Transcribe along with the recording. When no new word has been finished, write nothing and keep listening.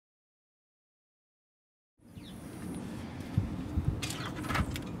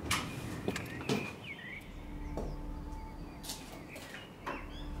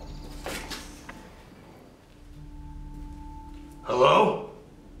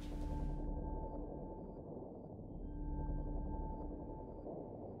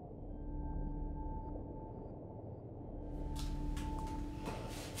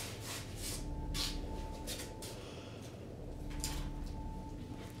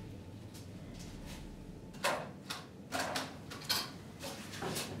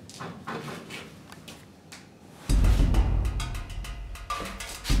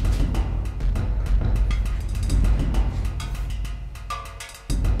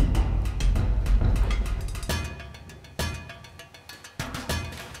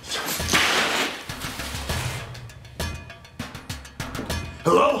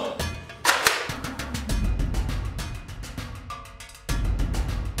Hello?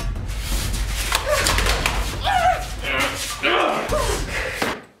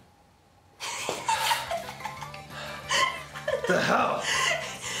 What the hell?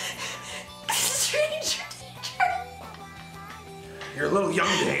 Stranger danger. You're a little young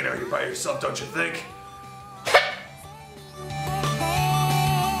to hang out here by yourself, don't you think?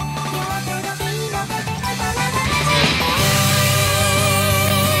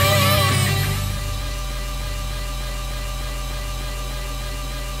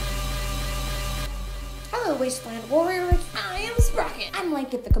 Hello, Wasteland Warriors. I am Sprocket. I'm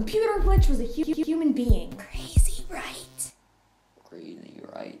like if the computer glitch was a human being. Crazy, right? Crazy,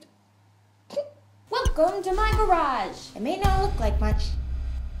 right? Welcome to my garage. It may not look like much.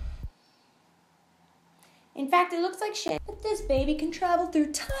 In fact, it looks like shit. But this baby can travel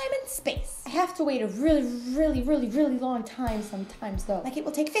through time and space. I have to wait a really long time sometimes though. Like it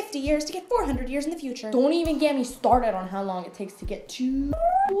will take 50 years to get 400 years in the future. Don't even get me started on how long it takes to get to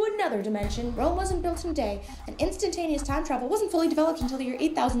another dimension. Rome wasn't built in a day, and instantaneous time travel wasn't fully developed until the year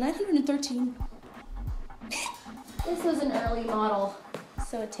 8913. This was an early model,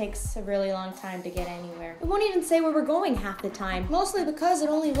 so it takes a really long time to get anywhere. It won't even say where we're going half the time, mostly because it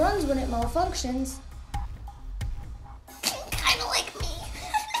only runs when it malfunctions. Kinda like me.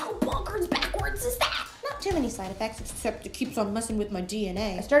 How bonkers backwards is that? Not too many side effects, except it keeps on messing with my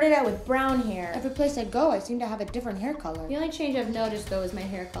DNA. I started out with brown hair. Every place I go, I seem to have a different hair color. The only change I've noticed, though, is my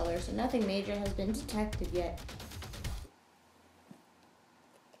hair color, so nothing major has been detected yet.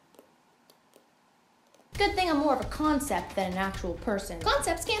 Good thing I'm more of a concept than an actual person.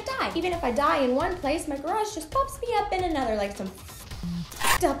 Concepts can't die. Even if I die in one place, my garage just pops me up in another like some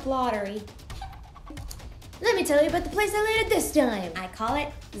f***ed up lottery. Let me tell you about the place I landed this time. I call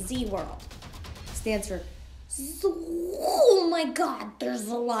it ZWORLD. Stands for oh my god, there's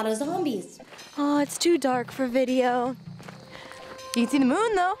a lot of zombies. Oh, it's too dark for video. You can see the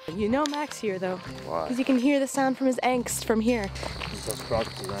moon though. You know Mac's here though. Why? Because you can hear the sound from his angst from here. That's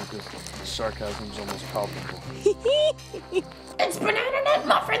Sprocket's around because the sarcasm is almost palpable. It's banana nut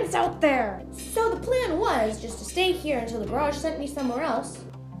muffins out there. So the plan was just to stay here until the garage sent me somewhere else.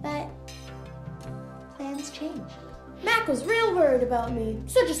 But plans change. Mac was real worried about me.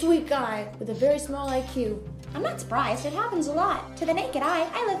 Such a sweet guy with a very small IQ. I'm not surprised, it happens a lot. To the naked eye,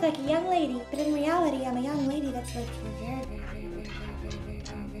 I look like a young lady. But in reality, I'm a young lady that's lived for a very long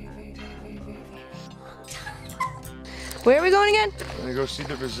time. Where are we going again? I'm gonna go see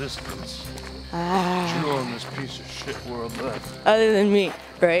the resistance. Ah. You on this piece of shit world left. Other than me,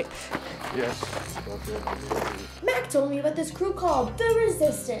 right? Yes. Mac told me about this crew called the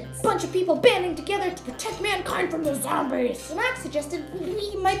Resistance. A bunch of people banding together to protect mankind from the zombies. So Mac suggested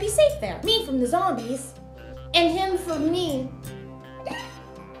we might be safe there. Me from the zombies, and him from me.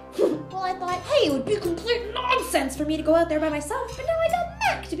 Well, I thought, hey, it would be complete nonsense for me to go out there by myself, but now I got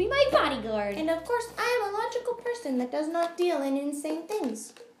Mac to be my bodyguard. And of course, I am a logical person that does not deal in insane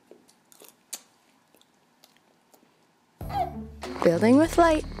things. Building with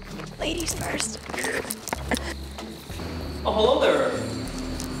light. Ladies first. Oh, hello there.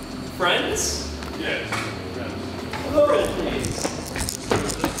 Friends? Yes. Hello, please.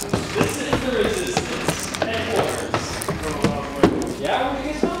 This is the Resistance headquarters. Yeah, where do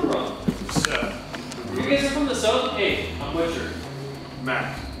you guys come from? Seth. You guys are from the south? Hey, I'm Butcher.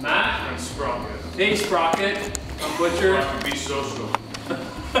 Mac. Matt? I'm Sprocket. Hey, Sprocket. I'm Butcher. Sprocket, be social.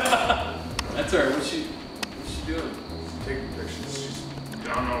 That's alright. What's she doing? Taking pictures.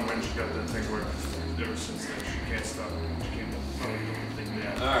 I don't know when she got that thing working. Ever since then, she can't stop. She can't doing the thing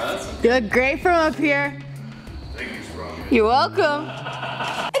down. Alright, that's You look great from up here. Thank you, Sprocket. You're welcome.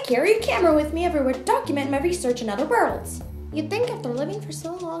 I carry a camera with me everywhere to document my research in other worlds. You'd think after living for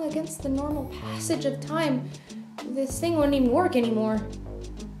so long against the normal passage of time, this thing wouldn't even work anymore.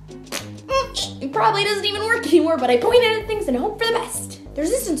 It probably doesn't even work anymore, but I pointed at things and hope for the best. The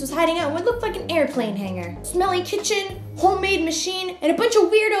Resistance was hiding out in what looked like an airplane hangar. Smelly kitchen, homemade machine, and a bunch of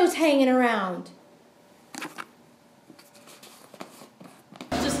weirdos hanging around.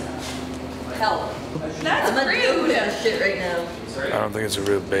 Hell. That's I'm rude. I'm that shit right now. I don't think it's a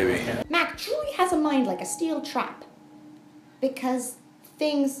real baby. Mac truly has a mind like a steel trap. Because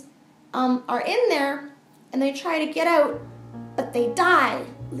things are in there and they try to get out, but they die,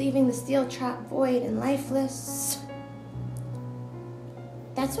 leaving the steel trap void and lifeless.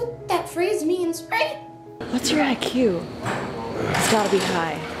 That's what that phrase means, right? What's your IQ? It's gotta be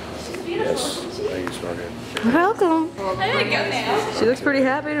high. Yes. Thank you, Sprocket. Welcome. I'm gonna go now. She looks pretty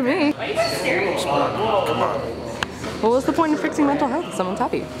happy to me. Why are you guys staring at me? Come on. What was the point of fixing mental health if someone's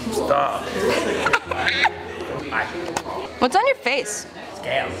happy? Stop. What's on your face?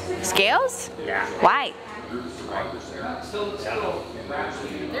 Scales. Scales? Yeah. Why?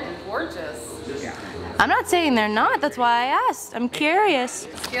 They're gorgeous. I'm not saying they're not. That's why I asked. I'm curious.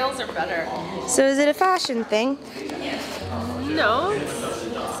 Scales are better. So is it a fashion thing? No,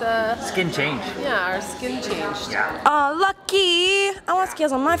 it's Skin change. yeah, our skin changed. Yeah. Oh, lucky! I want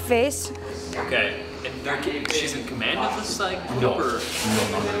scales on my face. Okay, and she's in command of this like group or?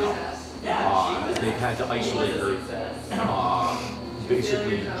 No. They've had to isolate her,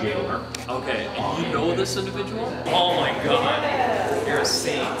 basically jail her. Okay, and you know this individual? Oh my god, you're a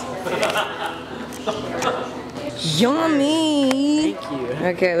saint. Yummy! Thank you.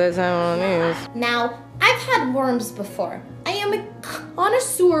 Okay, let's have one of these. Now, I've had worms before. I am a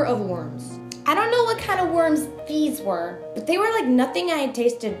connoisseur of worms. I don't know what kind of worms these were, but they were like nothing I had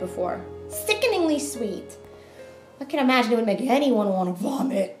tasted before. Sickeningly sweet. I can imagine it would make anyone want to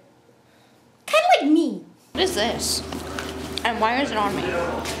vomit. Kind of like me. What is this? And why is it on me?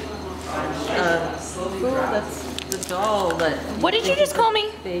 That's the doll that. What did you just call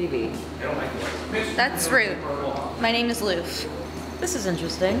me? Baby. That's rude. My name is Loof. This is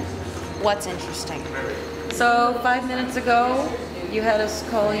interesting. What's interesting? So 5 minutes ago, you had us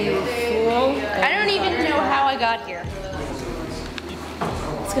call you fool. I don't even know how I got here.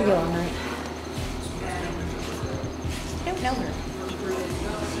 It's gonna be a long night. I don't know her.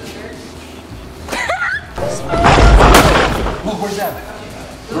 Where's that?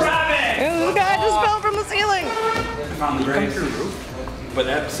 The guy just fell from the ceiling. Found the grave. But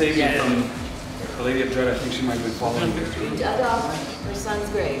that saved me from the Lady of Dread. I think she might have been following me. Dug off her son's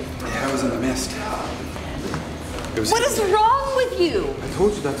grave. Yeah, I was in the mist. It was What is wrong with you? I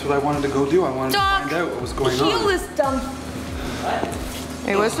told you that's what I wanted to go do. I wanted Doc, to find out what was going Heal on. this dumb.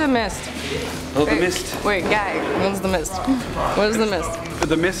 Hey, what's the mist? Oh, the mist. Wait, guy, what's the mist? What is the mist?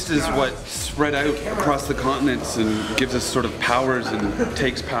 The mist is what spread out across the continents and gives us sort of powers and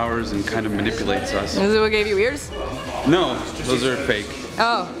takes powers and kind of manipulates us. Is it what gave you ears? No, those are fake.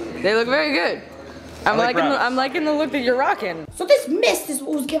 Oh, they look very good. I'm like liking the look that you're rocking. So this mist is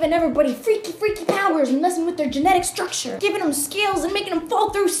what was giving everybody freaky powers and messing with their genetic structure. Giving them scales and making them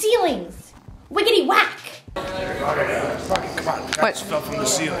fall through ceilings. Wiggity whack. Fucking come on, What? fell from the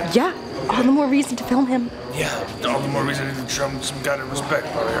ceiling. Yeah, all the more reason to film him. Yeah, all the more reason to show him some kind of respect.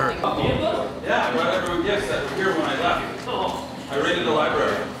 Probably hurt. Yeah, I brought everyone gifts that were here when I left. I raided the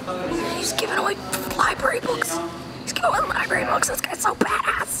library. He's giving away library books. He's giving away library books. This guy's so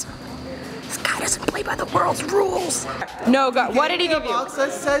badass. This guy doesn't play by the world's rules. No, God, what did he give you? Box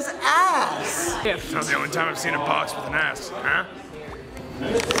that says ass. That's not the only time I've seen a box with an ass, huh?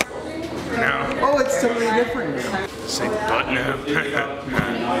 No. Oh, it's totally different now. Say butt now.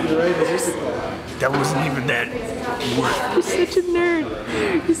 That wasn't even that worth. You're such a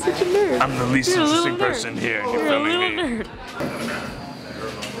nerd. You're such a nerd. I'm the least You're a little interesting nerd. person here, and you're You're a filming little me. nerd.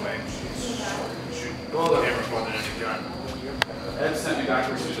 Ed sent me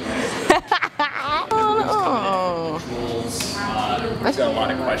backwards to the Oh, I've got a lot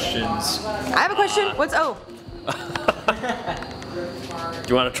of questions. no. I have a question. What's O? Do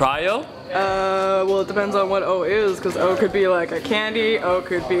you want to try, yo? Well, it depends on what O is, because O could be like a candy, O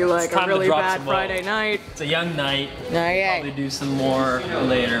could be like It's a time to really drop bad some O. Friday night. It's a young night. Okay. Probably do some more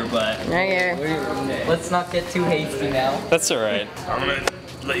later, but Okay. Let's not get too hasty now. that's all right. I'm gonna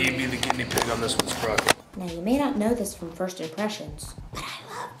let you be the guinea pig on this one, Sprocket. Now you may not know this from first impressions, but I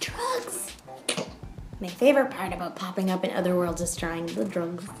love drugs. My favorite part about popping up in other worlds is trying the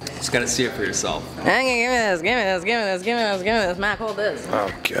drugs. Just gotta see it for yourself. Okay, give me this, give me this, give me this, give me this, give me this. Mac, hold this.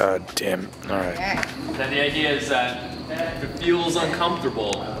 Oh god damn. Alright. Then the idea is that if it feels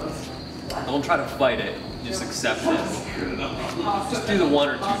uncomfortable, don't try to fight it. Just accept it. Just do the 1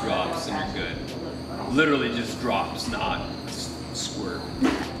 or 2 drops and you're good. Literally just drops, not squirt.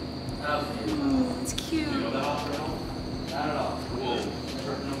 It's cute. Whoa.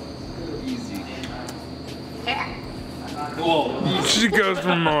 Easy. Whoa. She goes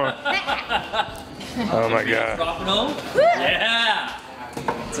for more. Oh my god. Drop it on? Yeah!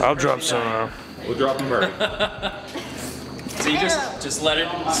 I'll drop some now. We'll drop them right. So you just let it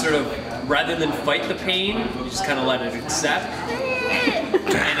sort of, rather than fight the pain, you just kind of let it accept. And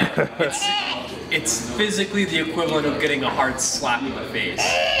it's physically the equivalent of getting a hard slap in the face.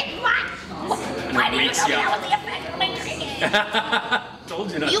 Why did you tell me that was the effect of my drinking?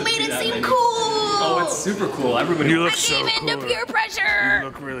 Told you not You to made do it that, seem lady. cool. Oh, it's super cool. Everybody. You look so Gave in to cool. peer pressure. You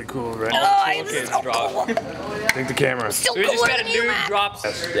look really cool, right? Oh, I'm Okay, so drop. cool. Think the camera. Still We just cooler gotta than you, do Matt. drops.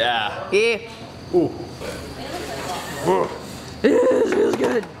 Yeah. Yeah. Whoa. This feels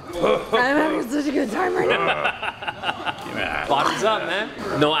good. I'm having such a good time right now. Bottoms up, man.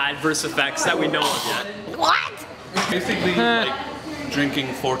 No adverse effects that we know of yet. What? Basically, like, drinking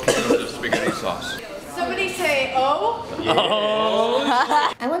 4 cans of spaghetti sauce. Somebody say, oh.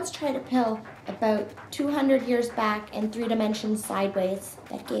 I once tried a pill about 200 years back in 3 dimensions sideways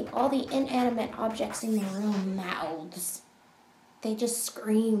that gave all the inanimate objects in the room mouths. They just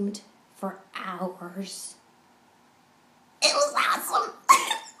screamed for hours. It was awesome.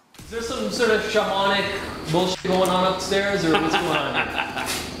 Is there some sort of shamanic bullshit going on upstairs, or what's going on?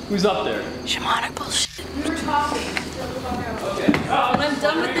 Who's up there? Shamanic bullshit. We were talking. Okay. When I'm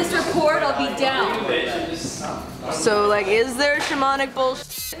done with this report, I'll be down. So, like, is there shamanic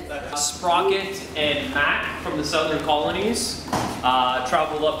bullshit? Sprocket and Mac from the southern colonies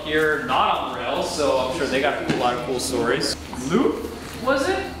traveled up here, not on rails, so I'm sure they got a lot of cool stories. Luke, was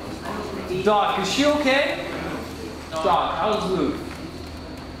it? Doc, is she okay? Doc, how's Luke?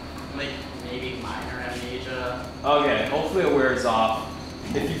 Like maybe minor amnesia. Okay, hopefully it wears off.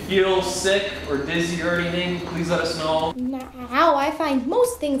 If you feel sick or dizzy or anything, please let us know. Now I find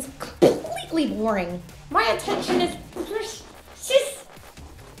most things completely boring. My attention is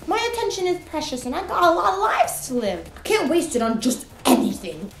precious. And I've got a lot of lives to live. I can't waste it on just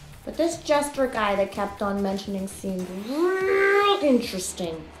anything. But this Jester guy that kept on mentioning seemed real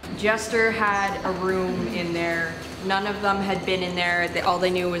interesting. Jester had a room in there. None of them had been in there. All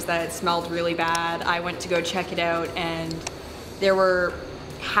they knew was that it smelled really bad. I went to go check it out, and there were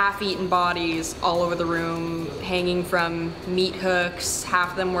half-eaten bodies all over the room, hanging from meat hooks.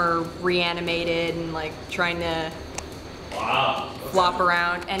 Half of them were reanimated and like trying to flop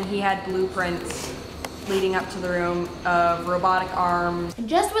around. And he had blueprints leading up to the room of robotic arms. And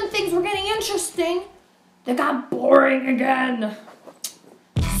just when things were getting interesting, they got boring again.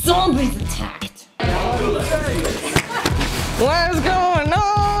 Zombies attacked. What's going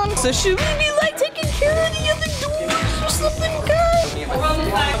on? So should we be like taking care of the other doors or something, guys?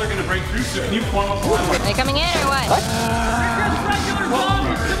 They're gonna break through soon. Can you form a plan? Are they coming in or what?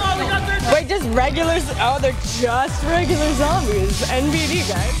 Wait, just regulars? Oh, they're just regular zombies. NBD,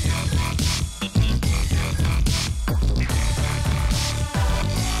 guys.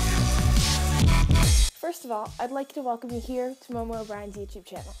 First of all, I'd like to welcome you here to Momo O'Brien's YouTube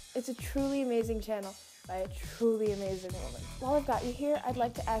channel. It's a truly amazing channel by a truly amazing woman. While I've got you here, I'd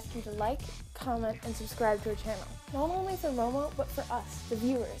like to ask you to like, comment, and subscribe to her channel. Not only for Momo, but for us, the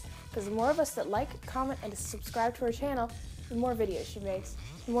viewers. Because the more of us that like, comment, and subscribe to her channel, the more videos she makes,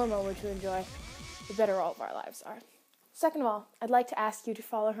 the more Momo to enjoy, the better all of our lives are. Second of all, I'd like to ask you to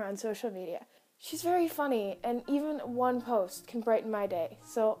follow her on social media. She's very funny, and even one post can brighten my day,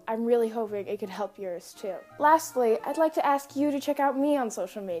 so I'm really hoping it could help yours too. Lastly, I'd like to ask you to check out me on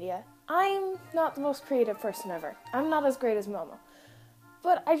social media. I'm not the most creative person ever. I'm not as great as Momo,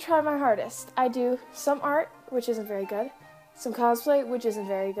 but I try my hardest. I do some art, which isn't very good, some cosplay, which isn't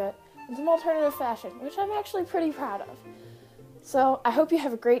very good, and some alternative fashion, which I'm actually pretty proud of. So I hope you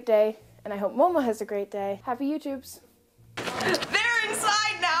have a great day, and I hope Momo has a great day. Happy YouTubes! They're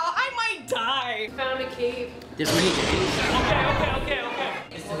inside now! I might die! Found a cave. There's many days. Okay.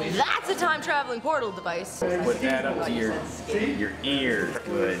 That's a time-traveling portal device. Put that up to your ear.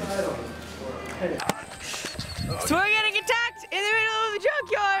 Good. So we're getting attacked in the middle of the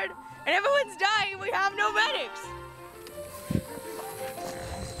junkyard, and everyone's dying, we have no medics!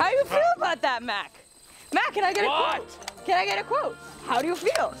 How do you feel about that, Mac? Mac, can I get a quote? Can I get a quote? How do you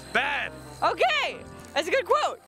feel? Bad. Okay, that's a good quote.